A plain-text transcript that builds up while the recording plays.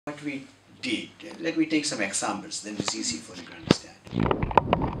what we did. Let me take some examples, then it's easy for you to understand. We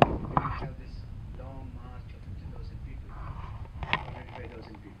have this long march of 50,000 people,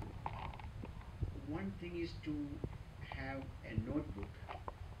 25,000 people. One thing is to have a notebook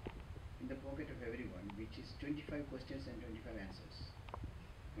in the pocket of everyone, which is 25 questions and 25 answers.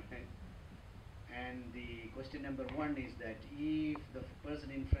 Okay? And the question number one is that if the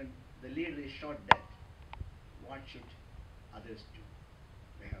person in front, the leader is shot dead, what should others do?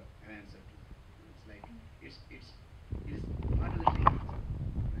 They have an answer to. It's like it is part of the training,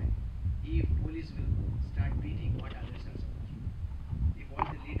 right? If police will start beating, what others are supposed to do? If all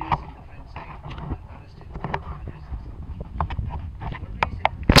the leaders in the front side are arrested, what others are supposed to do? Always a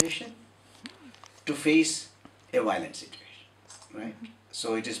preparation to face a violent situation, right?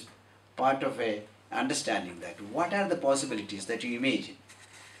 So it is part of a understanding that what are the possibilities that you imagine.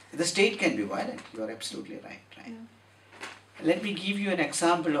 The state can be violent. You are absolutely right, right? Yeah. Let me give you an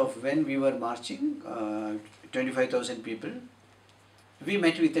example of when we were marching, 25,000 people. We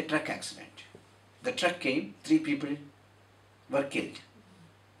met with a truck accident. The truck came, 3 people were killed.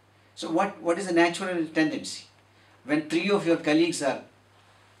 So what is the natural tendency? When 3 of your colleagues are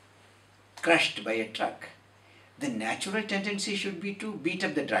crushed by a truck, the natural tendency should be to beat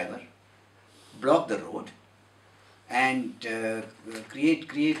up the driver, block the road, and create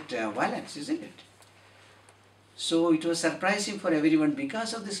violence, isn't it? So it was surprising for everyone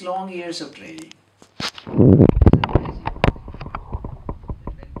because of this long years of training. Surprising that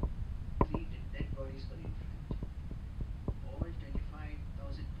when 3 dead bodies were in front, all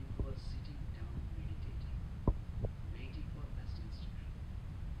 25,000 people were sitting down meditating, waiting for best instruction.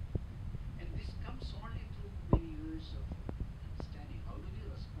 And this comes only through many years of understanding. How do we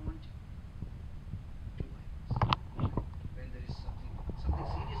respond to violence when there is something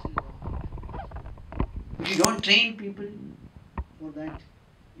seriously wrong? If you don't train people for that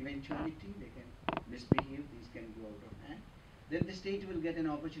eventuality, they can misbehave, these can go out of hand, then the state will get an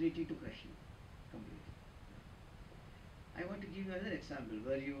opportunity to crush you completely. I want to give you another example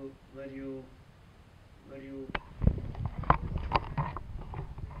where you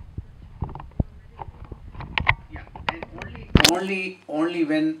yeah, and only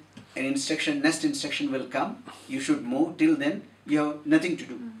when an next instruction will come, you should move. Till then you have nothing to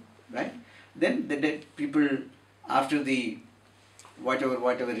do, right? Then the dead people, after the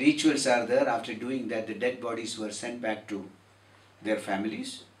whatever rituals are there, after doing that, the dead bodies were sent back to their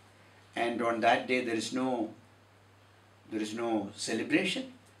families, and on that day there is no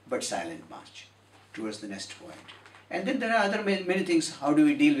celebration but silent march towards the next point. And then there are other many things. How do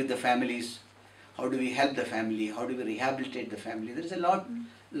we deal with the families? How do we help the family? How do we rehabilitate the family? There is a lot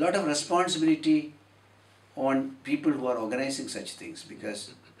of responsibility on people who are organizing such things,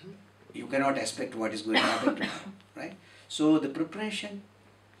 because you cannot expect what is going to happen tomorrow, right? So the preparation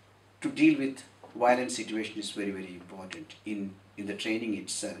to deal with violent situation is very, very important in the training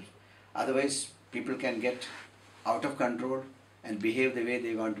itself. Otherwise, people can get out of control and behave the way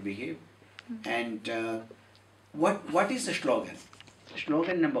they want to behave. And what is the slogan?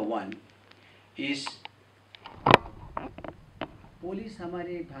 Slogan number 1 is police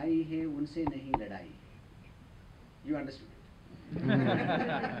हमारे भाई है उनसे नहीं लड़ाई. You understood it?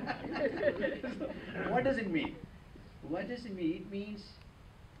 What does it mean? What does it mean? It means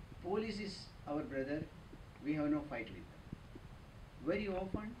police is our brother, we have no fight with them. Very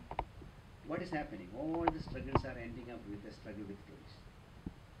often, what is happening? All the struggles are ending up with a struggle with police.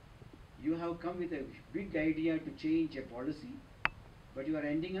 You have come with a big idea to change a policy, but you are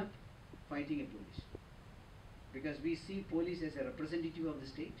ending up fighting a police. Because we see police as a representative of the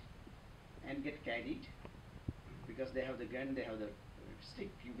state and get carried. Because they have the gun, they have the stick,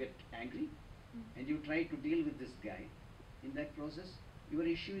 you get angry and you try to deal with this guy. In that process, your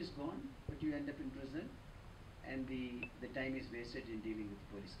issue is gone, but you end up in prison, and the time is wasted in dealing with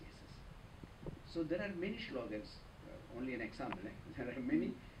police cases. So there are many slogans, only an example, there are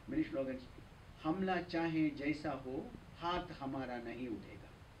many slogans. Hamla chahe jaisa ho, haath hamara nahi uthega.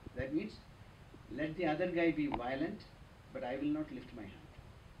 That means, let the other guy be violent, but I will not lift my hand.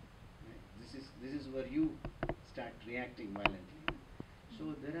 Right? This is where you start reacting violently.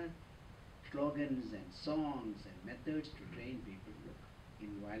 So there are slogans and songs and methods to train people. Look, in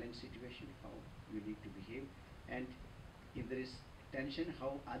violent situation, how you need to behave, and if there is tension,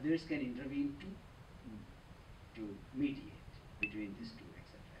 how others can intervene to mediate between these two,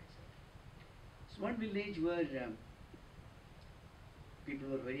 etc., etc. So one village where people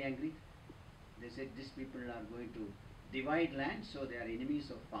were very angry. They said these people are going to divide land, so they are enemies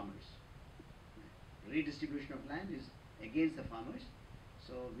of farmers. Redistribution of land is against the farmers,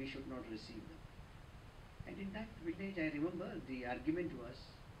 so we should not receive them. And in that village, I remember the argument was,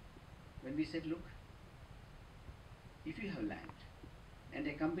 when we said, look, if you have land and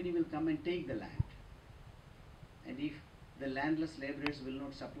a company will come and take the land, and if the landless laborers will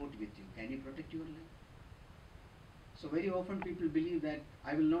not support with you, can you protect your land? So very often people believe that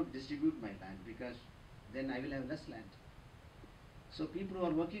I will not distribute my land because then I will have less land. So people who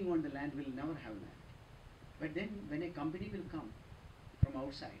are working on the land will never have land. But then when a company will come from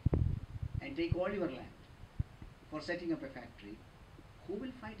outside and take all your land for setting up a factory, who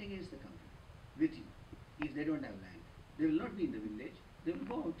will fight against the company? With you. If they don't have land, they will not be in the village, they will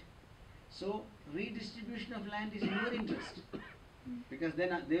go out. So redistribution of land is in your interest, because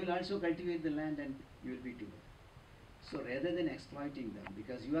then they will also cultivate the land and you will be together. So rather than exploiting them,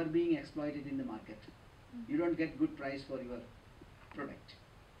 because you are being exploited in the market, you don't get good price for your product.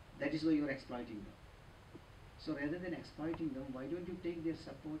 That is why you are exploiting them. So rather than exploiting them, why don't you take their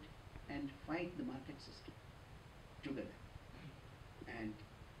support and fight the market system together? And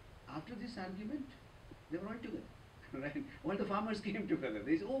after this argument, they were all together. Right? All the farmers came together.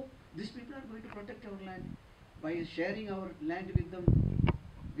 They said, oh, these people are going to protect our land. By sharing our land with them,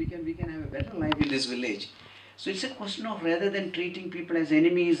 we can have a better life in this village. So it's a question of, rather than treating people as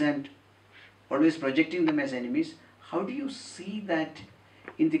enemies and always projecting them as enemies, how do you see that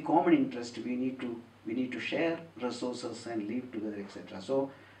in the common interest we need to share resources and live together, etc.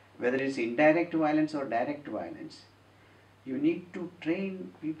 So whether it's indirect violence or direct violence, you need to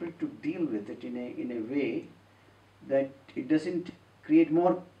train people to deal with it in a way that it doesn't create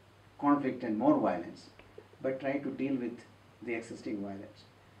more conflict and more violence, but try to deal with the existing violence.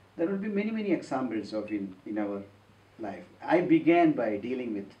 There will be many examples of in our life. I began by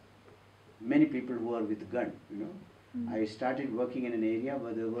dealing with many people who are with gun, I started working in an area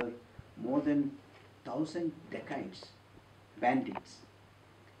where there were more than 1,000 dacoits, bandits.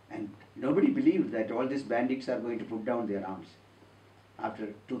 And nobody believed that all these bandits are going to put down their arms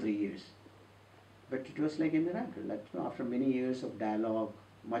after 2-3 years. But it was like a miracle that after many years of dialogue,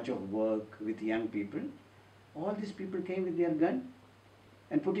 much of work with young people, all these people came with their gun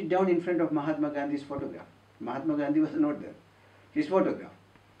and put it down in front of Mahatma Gandhi's photograph. Mahatma Gandhi was not there. His photograph,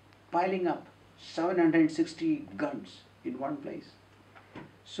 piling up 760 guns in one place.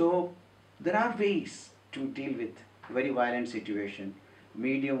 So there are ways to deal with very violent situation,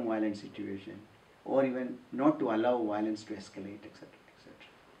 medium violent situation, or even not to allow violence to escalate, etc. etc.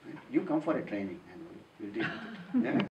 Right? You come for a training and we'll deal with it. Yeah?